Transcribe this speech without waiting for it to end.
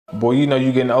Boy, you know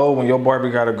you getting old when your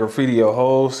barber got to graffiti your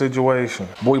whole situation.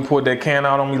 Boy, you pulled that can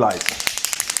out on me like.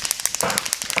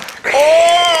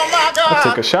 Oh my God! I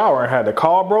took a shower and had to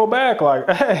call bro back like,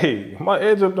 hey, my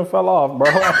edge up and fell off, bro.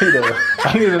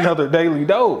 I need another daily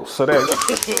dose. So that No.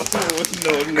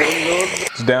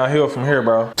 it's downhill from here,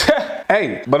 bro.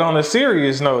 Hey, but on a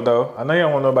serious note though, I know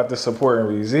y'all wanna know about the support and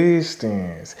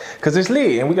resistance. Cause it's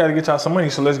lit and we gotta get y'all some money,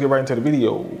 so let's get right into the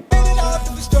video.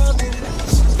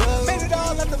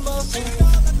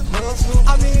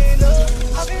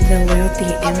 The Wealthy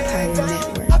Empire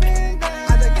Network.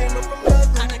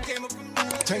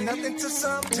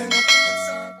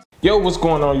 Yo, what's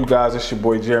going on, you guys? It's your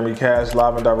boy Jeremy Cash,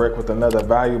 live and direct with another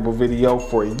valuable video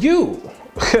for you.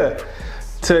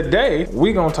 Today,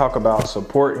 we gonna talk about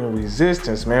support and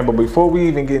resistance, man. But before we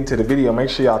even get into the video, make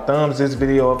sure y'all thumbs this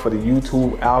video up for the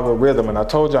YouTube algorithm. And I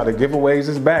told y'all the giveaways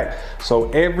is back.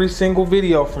 So every single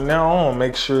video from now on,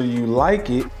 make sure you like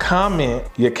it, comment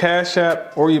your Cash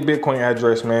App or your Bitcoin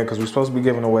address, man, because we're supposed to be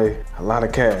giving away a lot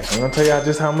of cash. I'm gonna tell y'all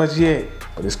just how much yet,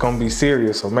 but it's gonna be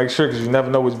serious. So make sure, because you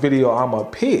never know which video I'ma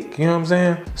pick, you know what I'm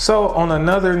saying? So on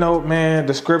another note, man,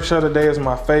 the scripture of the day is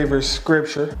my favorite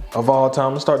scripture of all time.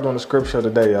 I'm gonna start doing the scripture of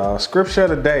the day, y'all. Scripture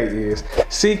of the day is,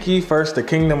 seek ye first the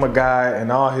kingdom of God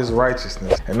and all his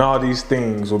righteousness, and all these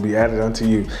things will be added unto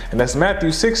you. And that's Matthew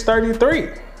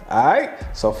 6:33. All right,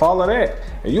 so follow that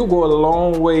and you'll go a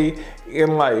long way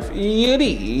in life. I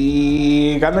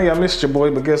know y'all missed your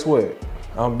boy, but guess what?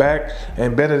 I'm back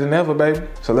and better than ever, baby.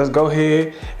 So let's go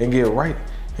ahead and get right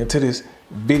into this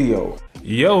video.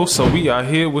 Yo, so we are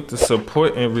here with the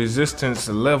support and resistance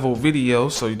level video.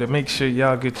 So to make sure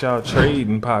y'all get y'all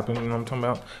trading popping, you know what I'm talking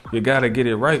about? You gotta get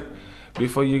it right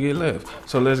before you get left.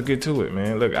 So let's get to it,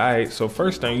 man. Look, all right, so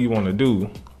first thing you wanna do,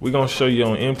 we're gonna show you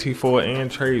on MT4 and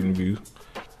Trading View.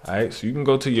 All right, so you can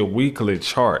go to your weekly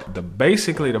chart.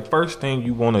 Basically, the first thing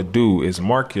you want to do is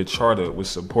mark your chart up with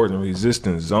support and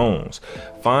resistance zones.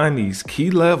 Find these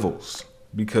key levels,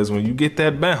 because when you get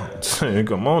that bounce,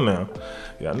 come on now,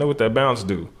 y'all know what that bounce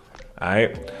do. All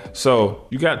right, so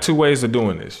you got two ways of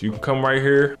doing this. You can come right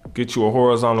here, get you a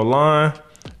horizontal line,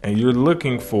 and you're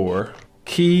looking for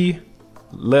key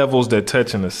levels that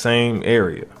touch in the same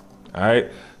area. All right,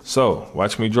 so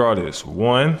watch me draw this.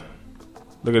 One,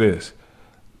 look at this.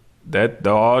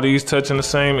 All these touch in the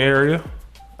same area.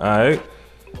 All right,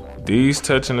 these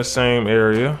touch in the same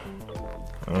area.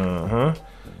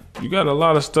 You got a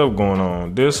lot of stuff going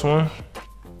on. This one,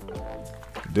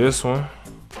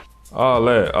 all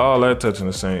that touching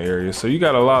the same area. So you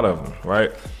got a lot of them,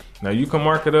 right? Now you can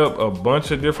mark it up a bunch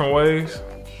of different ways.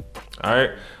 All right,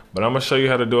 but I'm gonna show you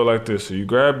how to do it like this. So you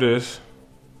grab this,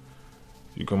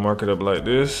 you can mark it up like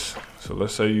this. So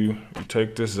let's say you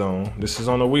take this zone. This is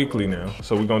on the weekly now.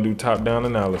 So we're gonna do top-down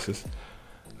analysis.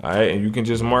 All right, and you can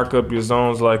just mark up your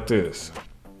zones like this.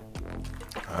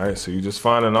 All right, so you're just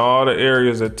finding all the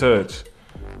areas that touch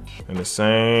in the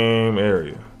same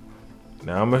area.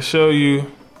 Now I'm gonna show you,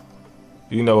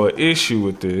 an issue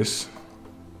with this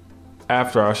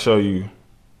after I show you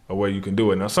a way you can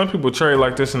do it. Now some people trade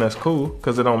like this and that's cool,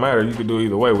 because it don't matter. You can do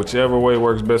either way, whichever way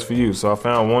works best for you. So I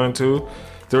found 1, 2,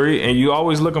 3, and you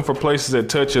always looking for places that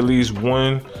touch at least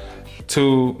 1,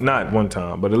 2, not one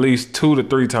time, but at least 2 to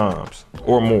 3 times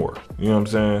or more. You know what I'm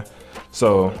saying?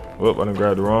 So, whoop, I done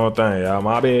grabbed the wrong thing, y'all.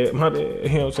 My bad. You know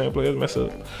what I'm saying? Players mess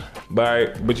up.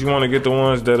 But you want to get the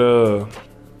ones that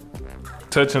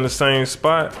touch in the same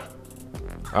spot.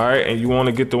 All right, and you want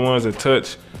to get the ones that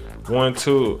touch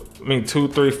 2,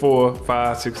 3, 4,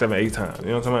 5, 6, 7, 8 times. You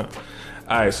know what I'm talking about?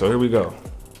 All right, so here we go.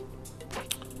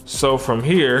 So from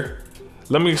here,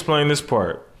 let me explain this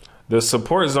part. The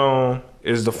support zone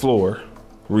is the floor.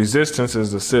 Resistance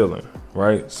is the ceiling,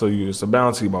 right? So it's a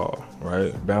bouncy ball,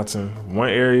 right? Bouncing one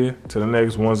area to the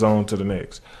next, one zone to the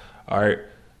next. All right,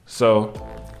 so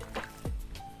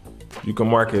you can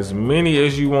mark as many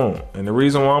as you want. And the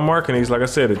reason why I'm marking these, like I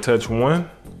said, it touch 1,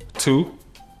 2,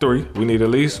 3. We need at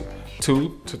least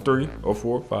 2 to 3 or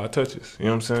 4, 5 touches. You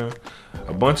know what I'm saying?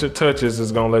 A bunch of touches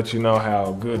is gonna let you know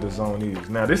how good the zone is.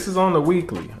 Now this is on the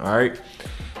weekly, all right?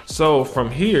 So from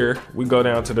here, we go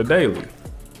down to the daily,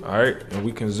 all right? And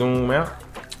we can zoom out.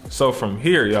 So from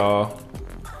here, y'all,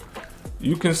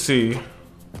 you can see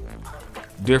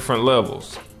different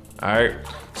levels, all right?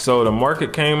 So the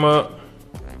market came up,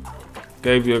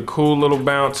 gave you a cool little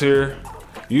bounce here.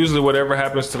 Usually whatever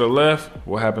happens to the left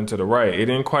will happen to the right. It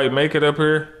didn't quite make it up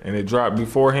here, and it dropped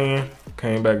beforehand,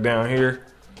 came back down here,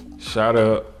 shot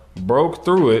up, broke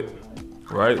through it,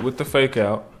 right, with the fake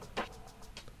out,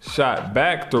 shot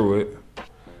back through it.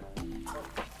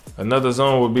 Another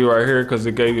zone would be right here because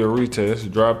it gave you a retest,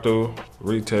 drop through,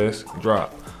 retest,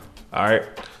 drop. All right,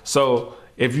 so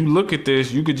if you look at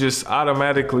this, you could just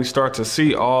automatically start to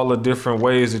see all the different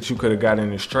ways that you could have got in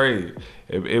this trade.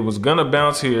 It was gonna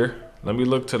bounce here. Let me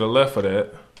look to the left of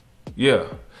that. Yeah.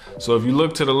 So if you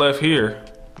look to the left here,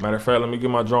 matter of fact, let me get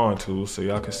my drawing tool so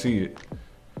y'all can see it.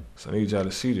 So I need y'all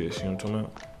to see this, you know what I'm talking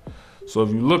about? So if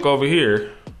you look over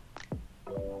here,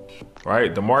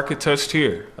 right, the market touched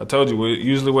here. I told you,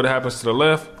 usually what happens to the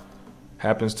left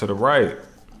happens to the right.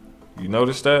 You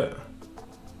notice that? It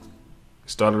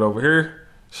started over here,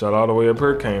 shot all the way up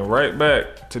here, came right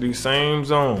back to these same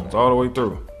zones all the way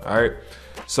through, all right?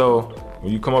 So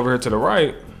when you come over here to the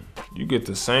right, you get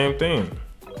the same thing.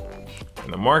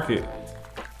 And the market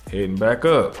heading back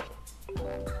up.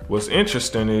 What's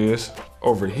interesting is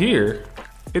over here,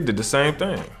 it did the same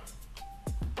thing,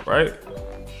 right?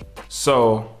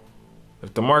 So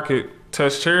if the market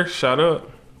touched here, shot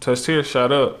up, touched here,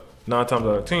 shot up, 9 times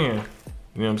out of 10, you know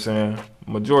what I'm saying?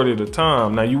 Majority of the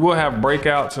time. Now you will have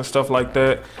breakouts and stuff like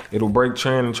that. It'll break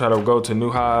trend and try to go to new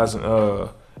highs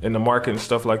in the market and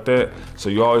stuff like that. So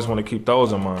you always want to keep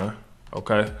those in mind,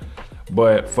 okay?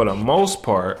 But for the most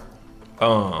part,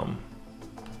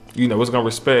 you know, it's gonna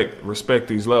respect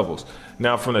these levels.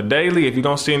 Now from the daily, if you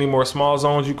don't see any more small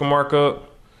zones you can mark up,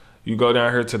 you go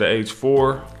down here to the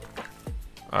H4,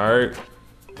 all right?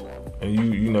 And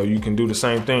you know, you can do the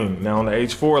same thing. Now on the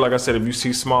H4, like I said, if you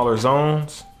see smaller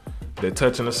zones that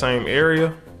touch in the same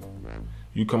area,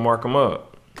 you can mark them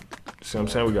up. See what I'm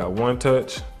saying? We got 1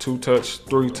 touch, 2 touch,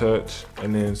 3 touch,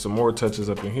 and then some more touches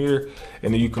up in here.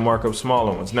 And then you can mark up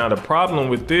smaller ones. Now the problem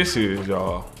with this is,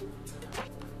 y'all,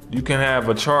 you can have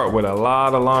a chart with a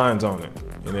lot of lines on it.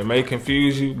 And it may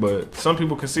confuse you, but some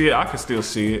people can see it. I can still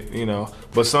see it, you know.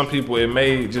 But some people, it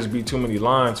may just be too many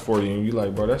lines for you. And you're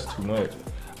like, bro, that's too much.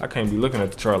 I can't be looking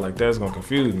at the chart like that. It's gonna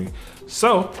confuse me.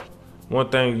 So one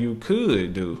thing you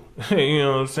could do, you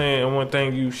know what I'm saying? And one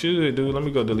thing you should do, let me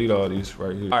go delete all these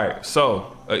right here. All right,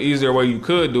 so an easier way you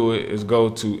could do it is go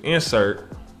to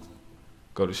insert,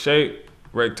 go to shape,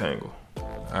 rectangle,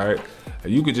 all right?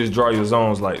 And you could just draw your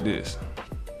zones like this.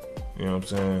 You know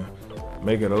what I'm saying?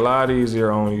 Make it a lot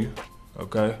easier on you,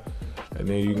 okay? And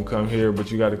then you can come here,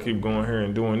 but you gotta keep going here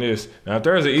and doing this. Now, if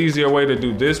there's an easier way to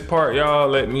do this part, y'all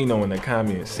let me know in the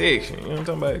comment section. You know what I'm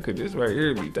talking about? Cause this right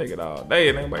here be taking all day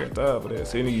and ain't got time for that.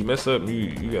 So you mess up, you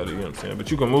gotta, you know what I'm saying? But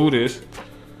you can move this,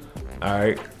 all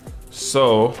right?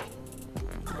 So,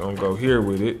 we're gonna go here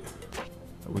with it.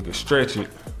 We can stretch it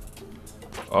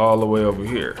all the way over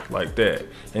here, like that.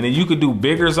 And then you could do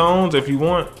bigger zones if you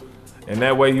want. And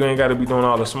that way you ain't gotta be doing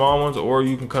all the small ones, or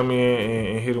you can come in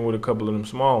and hit them with a couple of them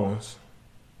small ones.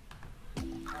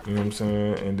 You know what I'm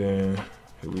saying? And then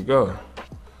here we go.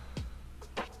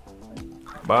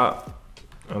 Bop.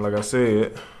 And like I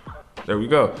said, there we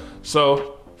go.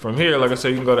 So from here, like I said,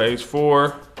 you can go to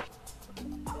H4.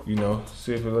 You know,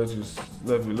 see if it lets you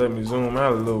let me zoom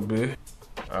out a little bit.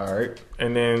 All right.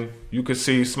 And then you can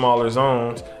see smaller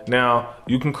zones. Now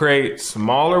you can create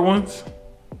smaller ones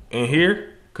in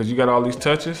here because you got all these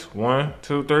touches. 1,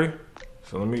 2, 3.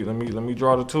 So let me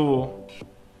draw the tool.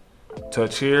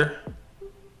 Touch here.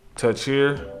 Touch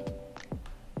here,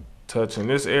 touch in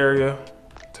this area,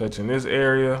 touch in this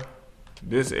area,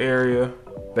 this area.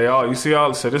 They all, you see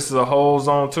all, so this is a whole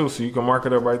zone too, so you can mark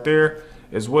it up right there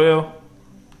as well,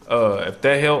 if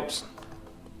that helps.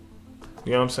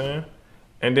 You know what I'm saying?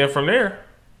 And then from there,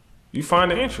 you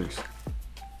find the entries.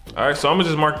 All right, so I'm gonna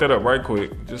just mark that up right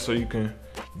quick, just so you can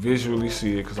visually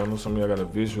see it, because I know some of y'all gotta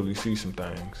visually see some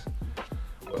things.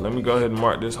 But let me go ahead and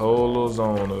mark this whole little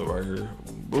zone up right here.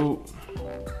 Boop.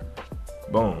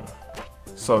 Boom.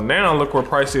 So now look where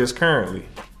price is currently,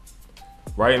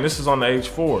 right? And this is on the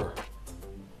H4.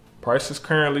 Price is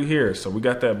currently here. So we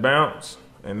got that bounce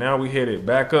and now we hit it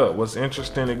back up. What's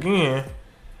interesting again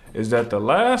is that the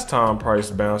last time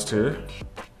price bounced here,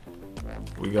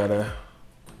 we got a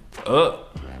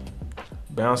up,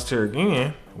 bounced here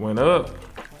again, went up,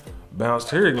 bounced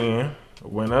here again,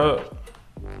 went up,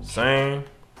 same.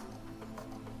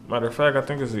 Matter of fact, I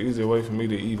think it's an easier way for me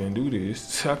to even do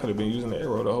this. I could have been using the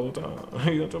arrow the whole time.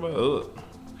 You know what I'm talking about? Up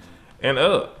and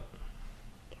up.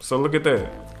 So look at that.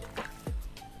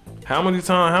 How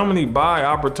many buy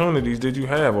opportunities did you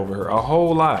have over here? A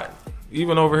whole lot.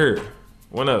 Even over here,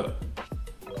 went up.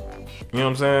 You know what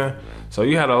I'm saying? So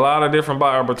you had a lot of different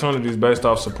buy opportunities based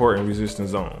off support and resistance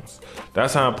zones.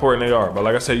 That's how important they are. But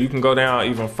like I said, you can go down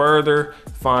even further,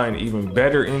 find even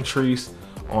better entries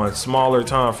on smaller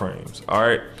time frames. All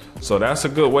right, so that's a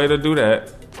good way to do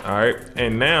that. All right,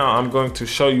 and now I'm going to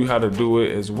show you how to do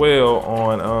it as well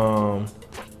on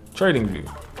trading view.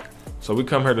 So we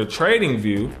come here to trading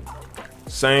view,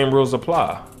 same rules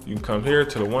apply. You can come here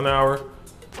to the 1 hour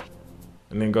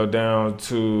and then go down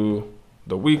to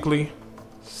the weekly,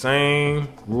 same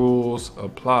rules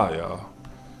apply, y'all.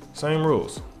 Same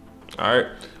rules. All right.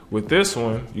 With this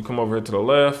one, you come over here to the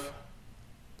left,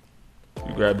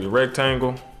 you grab your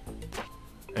rectangle,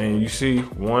 and you see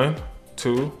 1,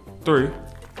 2, 3,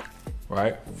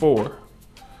 right? 4.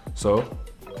 So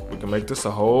we can make this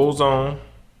a whole zone,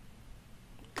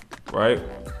 right?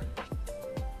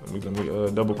 Let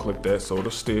me double click that so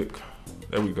it'll stick.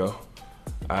 There we go.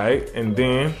 All right, and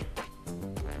then,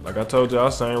 like I told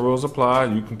y'all, same rules apply.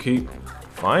 You can keep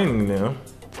finding them.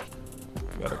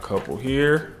 You got a couple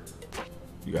here.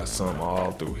 You got some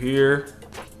all through here.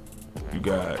 You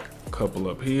got a couple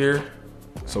up here.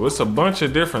 So it's a bunch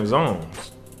of different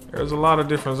zones. There's a lot of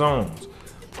different zones.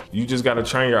 You just got to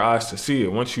train your eyes to see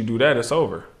it. Once you do that, it's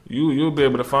over. You'll be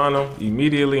able to find them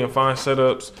immediately and find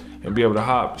setups and be able to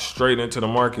hop straight into the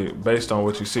market based on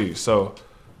what you see. So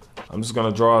I'm just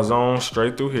gonna draw a zone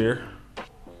straight through here.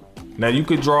 Now you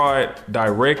could draw it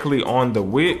directly on the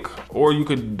wick, or you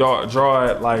could draw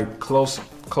it like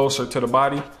closer to the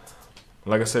body.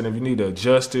 Like I said, if you need to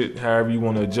adjust it, however you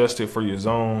want to adjust it for your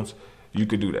zones, you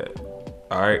could do that.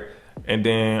 All right, and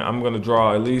then I'm gonna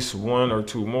draw at least 1 or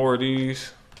 2 more of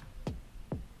these.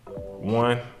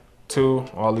 1, 2,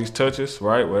 all these touches,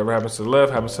 right? Whatever happens to the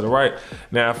left happens to the right.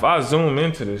 Now, if I zoom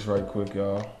into this right quick,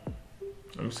 y'all,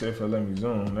 let me see if it'll let me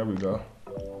zoom. There we go.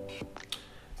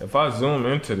 If I zoom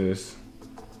into this,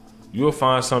 you'll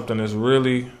find something that's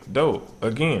really dope.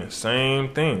 Again,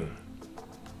 same thing.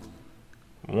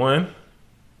 1,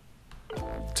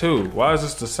 2. Why is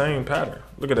this the same pattern?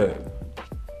 Look at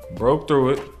that. Broke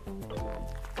through it,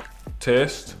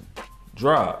 test,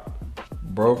 drop.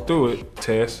 Broke through it,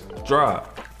 test,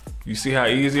 drop. You see how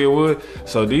easy it would?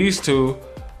 So these two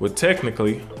would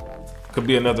technically could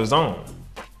be another zone,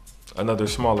 another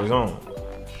smaller zone.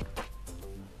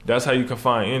 That's how you can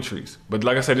find entries. But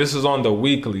like I said, this is on the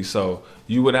weekly, so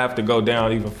you would have to go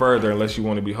down even further unless you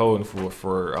want to be holding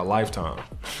for a lifetime.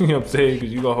 You know what I'm saying?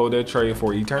 Because you're going to hold that trade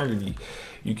for eternity.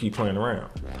 You keep playing around.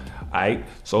 All right,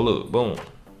 so look, boom.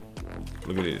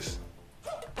 Look at this.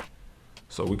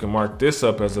 So we can mark this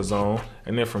up as a zone.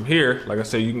 And then from here, like I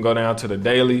said, you can go down to the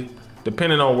daily,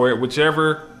 depending on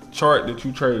whichever chart that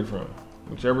you trade from.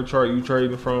 Whichever chart you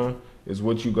trading from is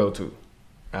what you go to.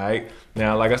 All right.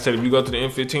 Now, like I said, if you go to the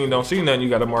M15, don't see nothing, you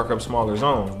got to mark up smaller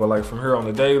zones. But like from here on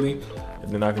the daily, and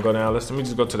then I can go down. Let me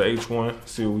just go to the H1,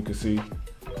 see what we can see.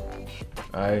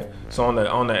 All right. So on the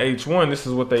H1, this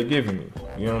is what they giving me.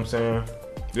 You know what I'm saying?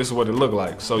 This is what it looked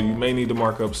like. So you may need to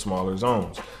mark up smaller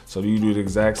zones. So you do the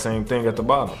exact same thing at the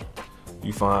bottom.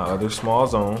 You find other small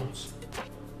zones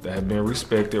that have been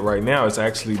respected. Right now, it's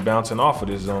actually bouncing off of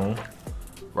this zone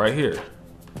right here.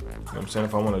 You know what I'm saying?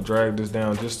 If I want to drag this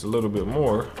down just a little bit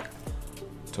more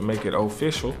to make it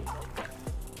official.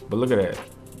 But look at that.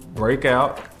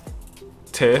 Breakout,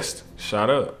 test, shot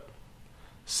up.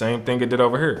 Same thing it did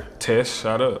over here. Test,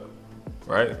 shot up.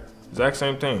 Right? Exact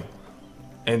same thing.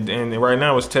 And right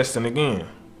now it's testing again.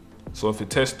 So if it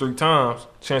tests 3 times,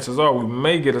 chances are we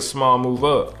may get a small move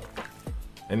up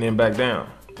and then back down.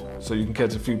 So you can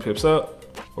catch a few pips up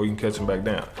or you can catch them back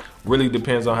down. Really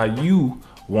depends on how you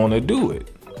want to do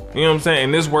it. You know what I'm saying?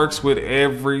 And this works with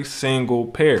every single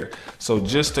pair. So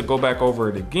just to go back over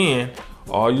it again,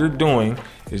 all you're doing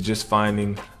is just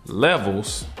finding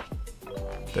levels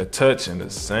that touch in the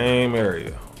same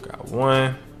area. Got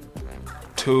 1,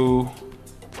 2,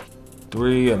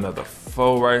 3, another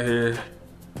 4 right here,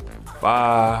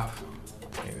 5,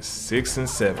 and 6 and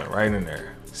 7 right in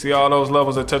there. See all those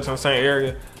levels that touch in the same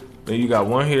area? Then you got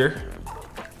 1 here,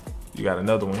 you got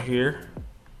another one here.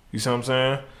 You see what I'm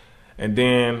saying? And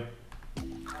then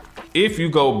if you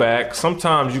go back,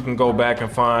 sometimes you can go back and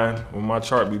find, well, my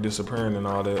chart be disappearing and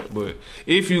all that, but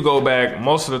if you go back,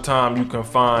 most of the time you can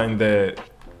find that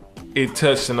it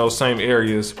touched in those same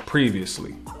areas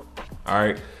previously. All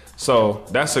right. So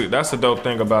that's a dope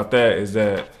thing about that, is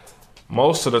that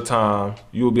most of the time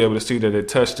you'll be able to see that it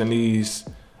touched in these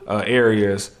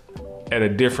areas at a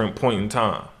different point in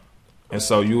time. And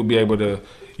so you'll be able to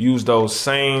use those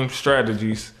same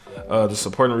strategies, the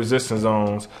support and resistance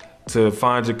zones, to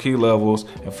find your key levels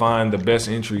and find the best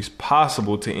entries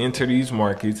possible to enter these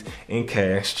markets in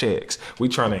cash checks. We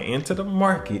trying to enter the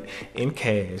market in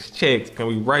cash checks. Can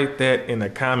we write that in the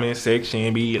comment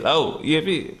section below?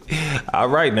 All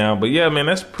right now, but yeah, man,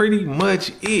 that's pretty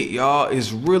much it, y'all.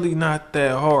 It's really not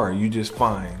that hard. You just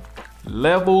find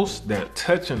levels that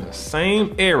touch in the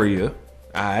same area.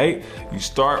 All right, you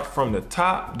start from the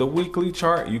top, the weekly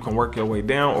chart, you can work your way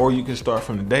down, or you can start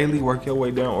from the daily, work your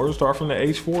way down, or start from the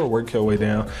H4, work your way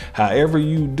down. However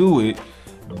you do it,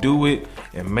 do it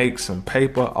and make some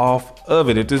paper off of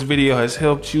it. If this video has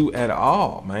helped you at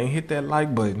all, man, hit that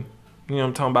like button. You know what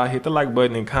I'm talking about? Hit the like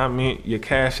button and comment your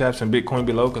Cash Apps and Bitcoin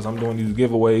below, because I'm doing these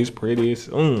giveaways pretty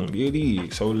soon. It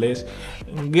is. So let's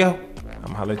go. I'm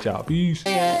gonna holler at y'all. Peace.